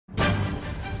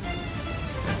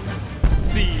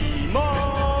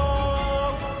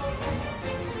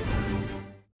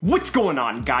What's going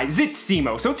on, guys? It's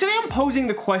Cimo. So today I'm posing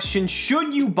the question,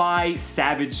 should you buy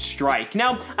Savage Strike?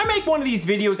 Now, I make one of these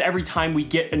videos every time we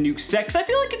get a new set because I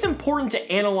feel like it's important to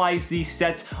analyze these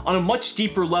sets on a much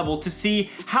deeper level to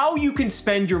see how you can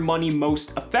spend your money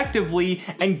most effectively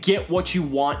and get what you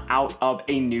want out of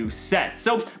a new set.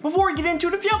 So before we get into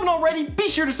it, if you haven't already, be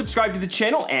sure to subscribe to the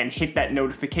channel and hit that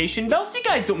notification bell so you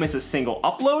guys don't miss a single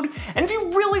upload. And if you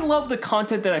really love the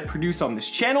content that I produce on this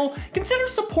channel, consider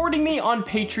supporting me on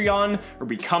Patreon or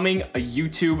becoming a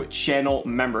YouTube channel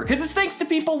member, because it's thanks to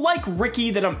people like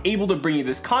Ricky that I'm able to bring you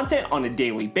this content on a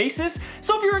daily basis.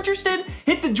 So if you're interested,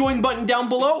 hit the join button down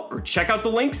below or check out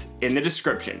the links in the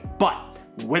description. But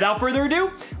without further ado,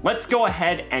 let's go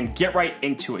ahead and get right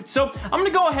into it. So I'm gonna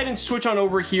go ahead and switch on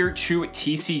over here to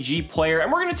TCG Player, and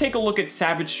we're gonna take a look at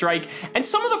Savage Strike and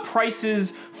some of the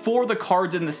prices for the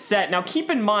cards in the set. Now keep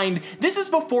in mind, this is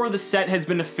before the set has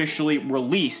been officially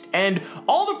released, and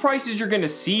all the prices you're gonna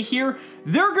see here,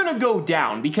 they're gonna go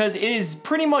down because it is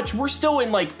pretty much, we're still in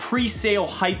like pre-sale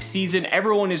hype season.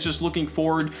 Everyone is just looking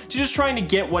forward to just trying to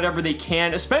get whatever they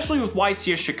can, especially with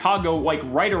YCS Chicago like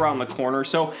right around the corner,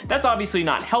 so that's obviously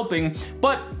not helping.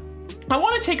 But I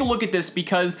want to take a look at this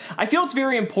because I feel it's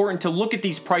very important to look at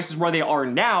these prices where they are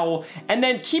now, and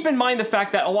then keep in mind the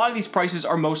fact that a lot of these prices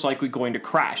are most likely going to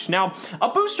crash. Now, a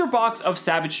booster box of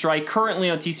Savage Strike currently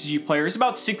on TCG Player is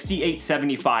about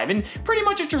 $68.75, and pretty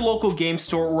much at your local game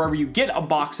store or wherever you get a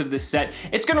box of this set,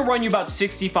 it's going to run you about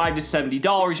 $65 to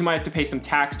 $70. You might have to pay some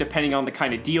tax depending on the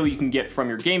kind of deal you can get from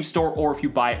your game store or if you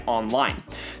buy it online.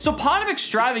 So Pot of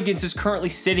Extravagance is currently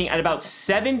sitting at about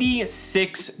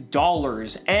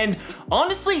 $76, and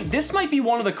honestly, this might be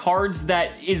one of the cards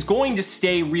that is going to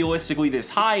stay realistically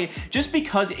this high just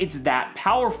because it's that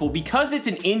powerful, because it's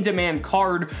an in-demand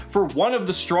card for one of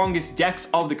the strongest decks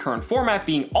of the current format,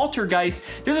 being Altergeist.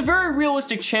 There's a very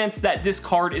realistic chance that this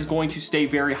card is going to stay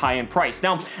very high in price.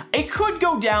 Now, it could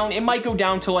go down, it might go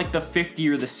down to like the 50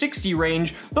 or the 60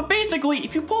 range, but basically,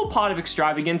 if you pull a Pot of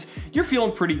Extravagance, you're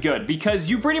feeling pretty good because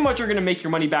you pretty much are going to make your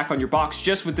money back on your box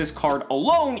just with this card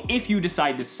alone if you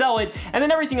decide to sell it, and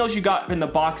then everything else you got in the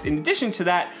box in addition to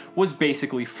that was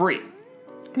basically free.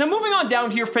 Now moving on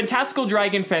down here, Fantastical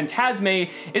Dragon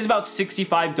Phantasme is about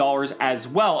 $65 as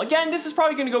well. Again, this is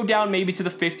probably going to go down maybe to the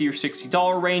 $50 or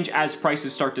 $60 range as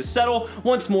prices start to settle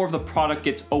once more of the product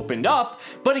gets opened up.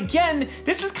 But again,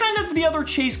 this is kind of the other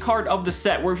chase card of the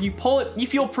set where if you pull it, you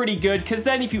feel pretty good, because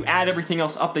then if you add everything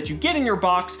else up that you get in your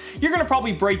box, you're going to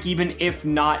probably break even, if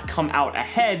not come out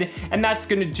ahead, and that's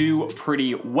going to do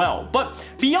pretty well. But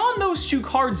beyond those two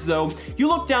cards though, you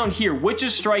look down here,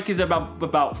 Witch's Strike is about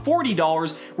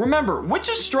 $40. Remember,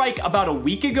 Witch's Strike about a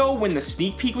week ago when the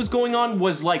sneak peek was going on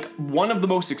was like one of the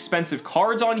most expensive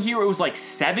cards on here. It was like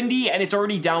 70 and it's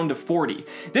already down to 40.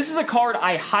 This is a card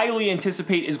I highly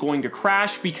anticipate is going to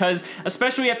crash because,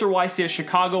 especially after YCS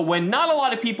Chicago, when not a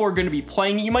lot of people are going to be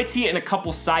playing it, you might see it in a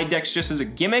couple side decks just as a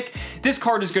gimmick. This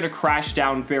card is going to crash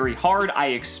down very hard, I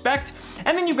expect.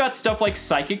 And then you've got stuff like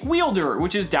Psychic Wielder,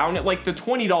 which is down at like the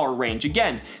 $20 range.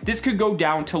 Again, this could go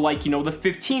down to like, you know, the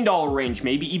 $15 range,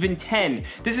 maybe even 10.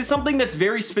 This is something that's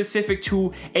very specific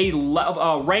to a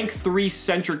rank 3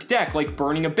 centric deck like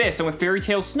Burning Abyss, and with Fairy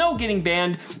Tale Snow getting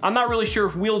banned, I'm not really sure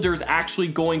if Wielder is actually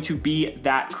going to be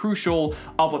that crucial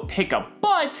of a pickup.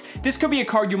 But this could be a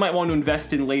card you might want to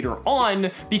invest in later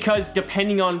on, because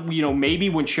depending on, you know, maybe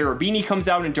when Cherubini comes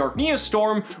out in Dark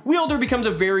Neostorm, Wielder becomes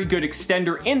a very good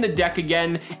extender in the deck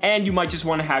again, and you might just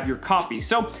want to have your copy.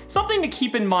 So something to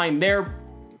keep in mind there.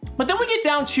 But then we get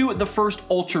down to the first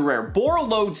ultra rare,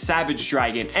 Borreload Savage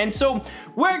Dragon. And so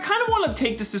where I kind of want to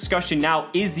take this discussion now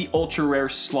is the ultra rare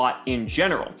slot in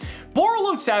general.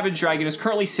 Borreload Savage Dragon is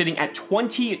currently sitting at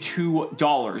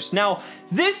 $22. Now,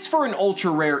 this for an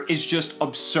ultra rare is just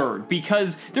absurd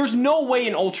because there's no way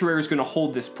an ultra rare is going to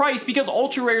hold this price, because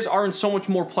ultra rares are in so much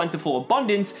more plentiful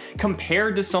abundance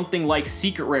compared to something like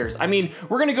secret rares. I mean,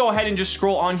 we're going to go ahead and just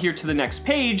scroll on here to the next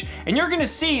page, and you're going to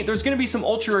see there's going to be some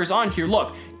ultra rares on here.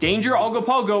 Look, Danger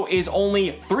Ogopogo is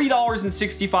only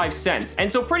 $3.65.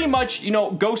 And so pretty much, you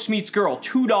know, Ghost Meets Girl,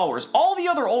 $2. All the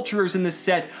other ultra rares in this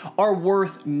set are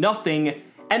worth nothing,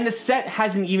 and the set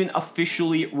hasn't even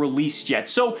officially released yet.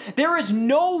 So there is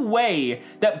no way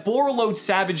that Borreload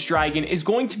Savage Dragon is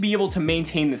going to be able to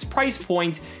maintain this price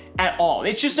point at all.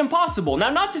 It's just impossible. Now,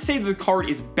 not to say that the card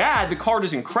is bad, the card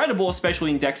is incredible,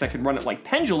 especially in decks that can run it like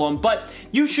Pendulum, but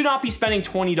you should not be spending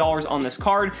 $20 on this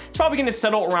card. It's probably going to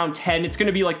settle around 10. It's going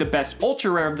to be like the best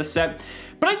ultra rare of the set.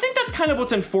 But I think that's kind of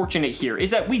what's unfortunate here,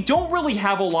 is that we don't really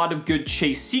have a lot of good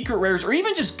chase secret rares, or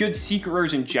even just good secret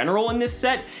rares in general in this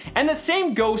set, and the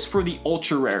same goes for the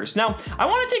ultra rares. Now, I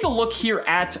want to take a look here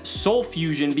at Soul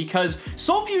Fusion, because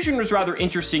Soul Fusion was rather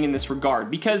interesting in this regard,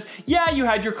 because yeah, you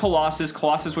had your Colossus.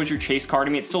 Colossus was your chase card.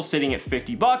 I mean, it's still sitting at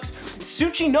 50 bucks.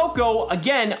 Tsuchinoko,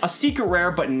 again, a secret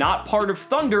rare, but not part of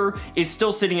Thunder, is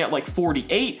still sitting at like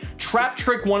 48. Trap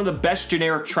Trick, one of the best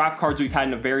generic trap cards we've had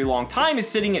in a very long time, is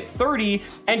sitting at 30.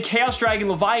 And Chaos Dragon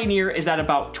Levianeer is at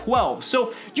about 12.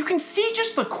 So you can see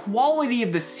just the quality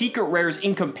of the secret rares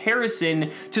in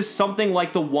comparison to something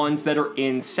like the ones that are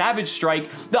in Savage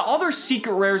Strike. The other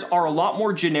secret rares are a lot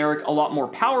more generic, a lot more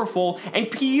powerful,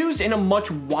 and can be used in a much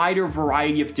wider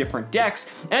variety of different decks.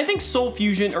 And I think Soul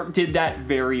Fusion did that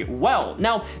very well.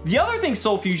 Now, the other thing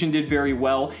Soul Fusion did very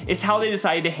well is how they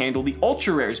decided to handle the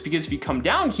ultra rares, because if you come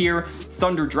down here,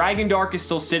 Thunder Dragon Dark is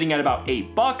still sitting at about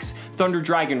 8 bucks. Thunder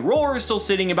Dragon Roar is still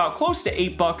sitting about close to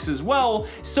 8 bucks as well.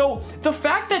 So the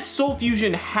fact that Soul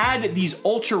Fusion had these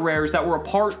ultra rares that were a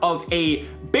part of a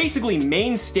basically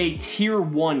mainstay tier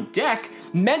 1 deck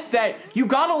meant that you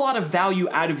got a lot of value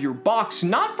out of your box,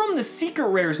 not from the secret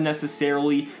rares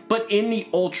necessarily, but in the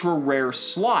ultra rare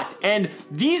slot. And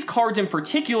these cards in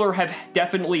particular have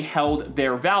definitely held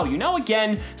their value. Now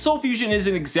again, Soul Fusion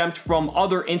isn't exempt from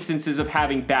other instances of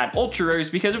having bad ultra rares,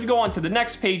 because if we go on to the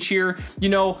next page here, you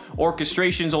know,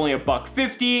 Orchestration's only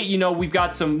 $1.50. You know, we've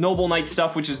got some Noble Knight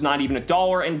stuff, which is not even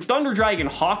 $1, and Thunder Dragon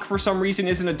Hawk for some reason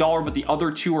isn't $1, but the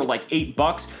other two are like 8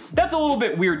 bucks. That's a little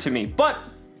bit weird to me, but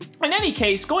in any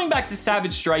case, going back to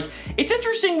Savage Strike, it's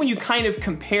interesting when you kind of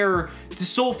compare the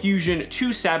Soul Fusion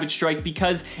to Savage Strike,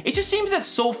 because it just seems that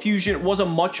Soul Fusion was a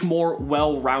much more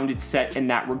well-rounded set in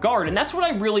that regard. And that's what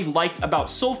I really liked about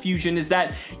Soul Fusion, is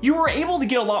that you were able to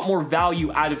get a lot more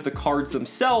value out of the cards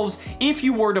themselves if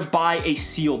you were to buy a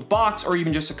sealed box or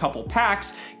even just a couple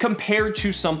packs, compared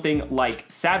to something like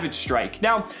Savage Strike.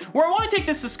 Now, where I want to take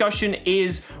this discussion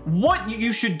is what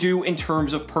you should do in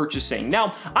terms of purchasing.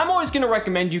 Now, I'm always going to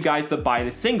recommend you guys to buy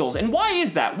the singles. And why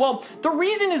is that? Well, the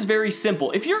reason is very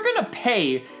simple. If you're going to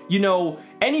pay, you know,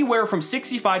 anywhere from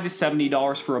 $65 to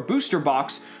 $70 for a booster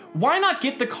box, why not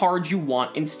get the cards you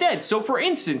want instead? So for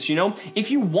instance, you know, if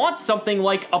you want something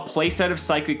like a playset of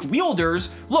Psychic Wielders,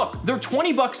 look, they're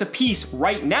 20 bucks a piece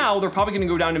right now. They're probably going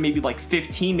to go down to maybe like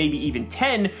 15, maybe even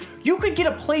 10. You could get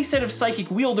a playset of Psychic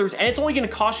Wielders and it's only going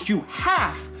to cost you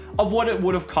half of what it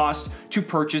would have cost to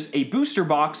purchase a booster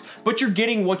box, but you're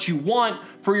getting what you want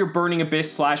for your Burning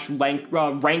Abyss /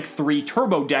 rank 3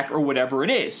 turbo deck or whatever it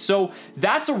is. So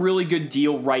that's a really good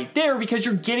deal right there, because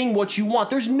you're getting what you want.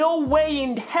 There's no way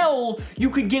in hell you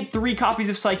could get 3 copies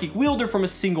of Psychic Wielder from a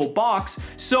single box.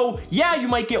 So yeah, you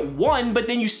might get 1, but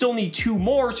then you still need 2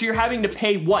 more, so you're having to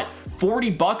pay, what,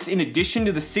 40 bucks in addition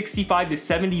to the 65 to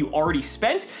 70 you already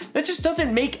spent? That just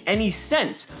doesn't make any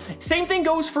sense. Same thing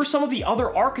goes for some of the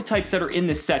other archetypes that are in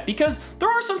this set, because there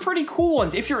are some pretty cool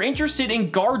ones. If you're interested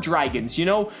in Guard Dragons, you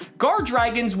know, Guard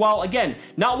Dragons, while again,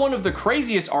 not one of the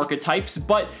craziest archetypes,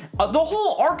 but the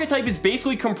whole archetype is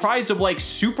basically comprised of like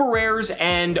super rares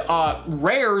and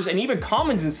rares and even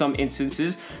commons in some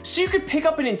instances, so you could pick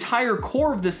up an entire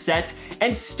core of the set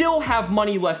and still have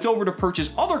money left over to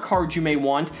purchase other cards you may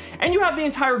want, and you have the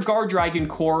entire Guard Dragon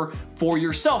core for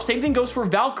yourself. Same thing goes for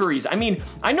Valkyries. I mean,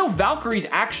 I know Valkyries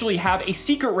actually have a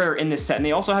secret rare in this set, and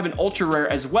they also have an ultra rare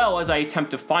as well, as I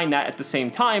attempt to find that at the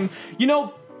same time. You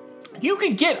know, you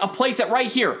could get a playset right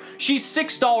here. She's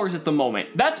 $6 at the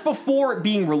moment. That's before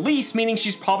being released, meaning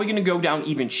she's probably going to go down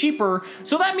even cheaper.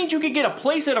 So that means you could get a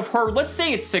playset of her. Let's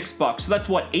say it's $6 bucks. So that's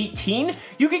what, 18?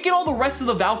 You could get all the rest of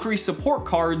the Valkyrie support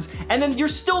cards, and then you're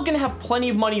still going to have plenty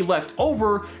of money left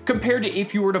over compared to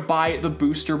if you were to buy the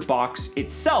booster box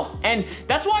itself. And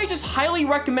that's why I just highly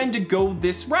recommend to go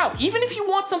this route. Even if you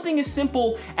want something as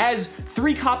simple as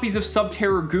 3 copies of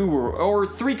Subterra Guru or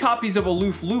 3 copies of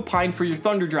Aloof Lupine for your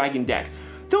Thunder Dragon deck.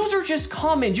 Those are just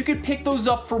commons. You could pick those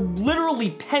up for literally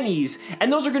pennies, and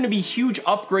those are going to be huge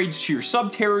upgrades to your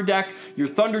Subterror deck, your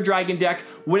Thunder Dragon deck,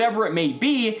 whatever it may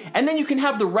be, and then you can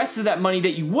have the rest of that money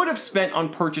that you would have spent on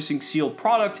purchasing sealed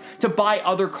product to buy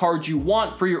other cards you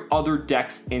want for your other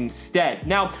decks instead.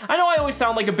 Now, I know I always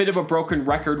sound like a bit of a broken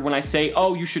record when I say,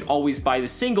 oh, you should always buy the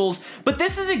singles, but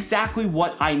this is exactly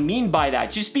what I mean by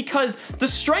that, just because the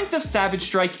strength of Savage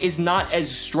Strike is not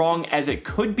as strong as it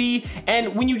could be,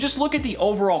 and when you just look at the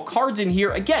overall overall cards in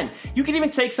here, again, you can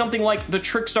even take something like the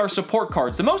Trickstar support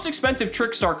cards. The most expensive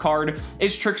Trickstar card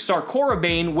is Trickstar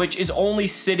Korribane, which is only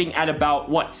sitting at about,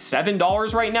 what,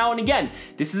 $7 right now? And again,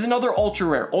 this is another ultra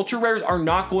rare. Ultra rares are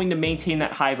not going to maintain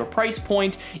that high of a price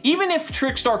point. Even if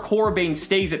Trickstar Korribane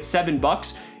stays at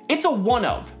 $7, it's a one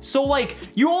of. So like,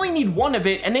 you only need one of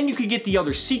it, and then you could get the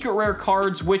other secret rare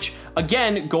cards, which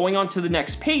again, going on to the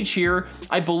next page here,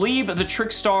 I believe the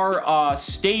Trickstar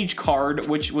stage card,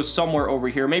 which was somewhere over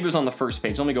here, maybe it was on the first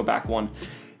page, let me go back one.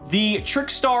 The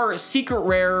Trickstar secret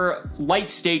rare light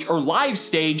stage or live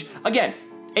stage, again,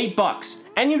 $8.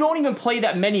 And you don't even play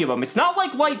that many of them. It's not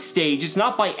like light stage, it's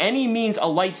not by any means a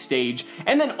light stage,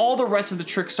 and then all the rest of the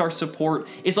Trickstar support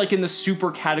is like in the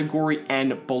super category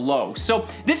and below. So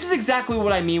this is exactly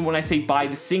what I mean when I say buy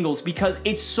the singles, because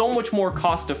it's so much more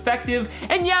cost effective.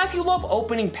 And yeah, if you love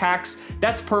opening packs,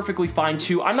 that's perfectly fine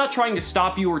too. I'm not trying to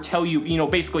stop you or tell you, you know,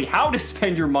 basically how to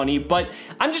spend your money, but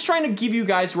I'm just trying to give you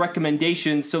guys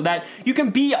recommendations so that you can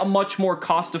be a much more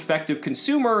cost effective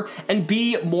consumer and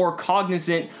be more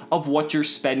cognizant of what you're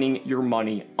spending your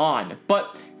money on.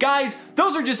 But guys,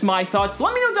 those are just my thoughts.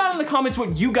 Let me know down in the comments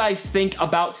what you guys think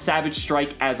about Savage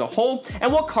Strike as a whole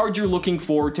and what cards you're looking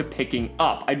forward to picking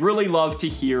up. I'd really love to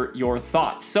hear your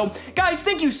thoughts. So guys,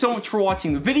 thank you so much for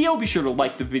watching the video. Be sure to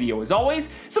like the video as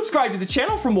always. Subscribe to the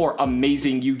channel for more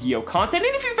amazing Yu-Gi-Oh content.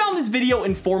 And if you found this video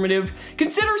informative,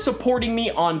 consider supporting me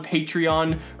on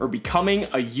Patreon or becoming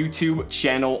a YouTube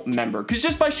channel member. Because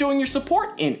just by showing your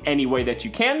support in any way that you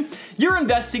can, you're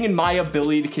investing in my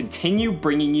ability to continue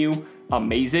bringing you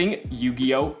amazing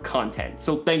Yu-Gi-Oh content.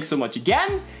 So thanks so much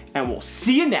again, and we'll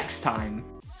see you next time.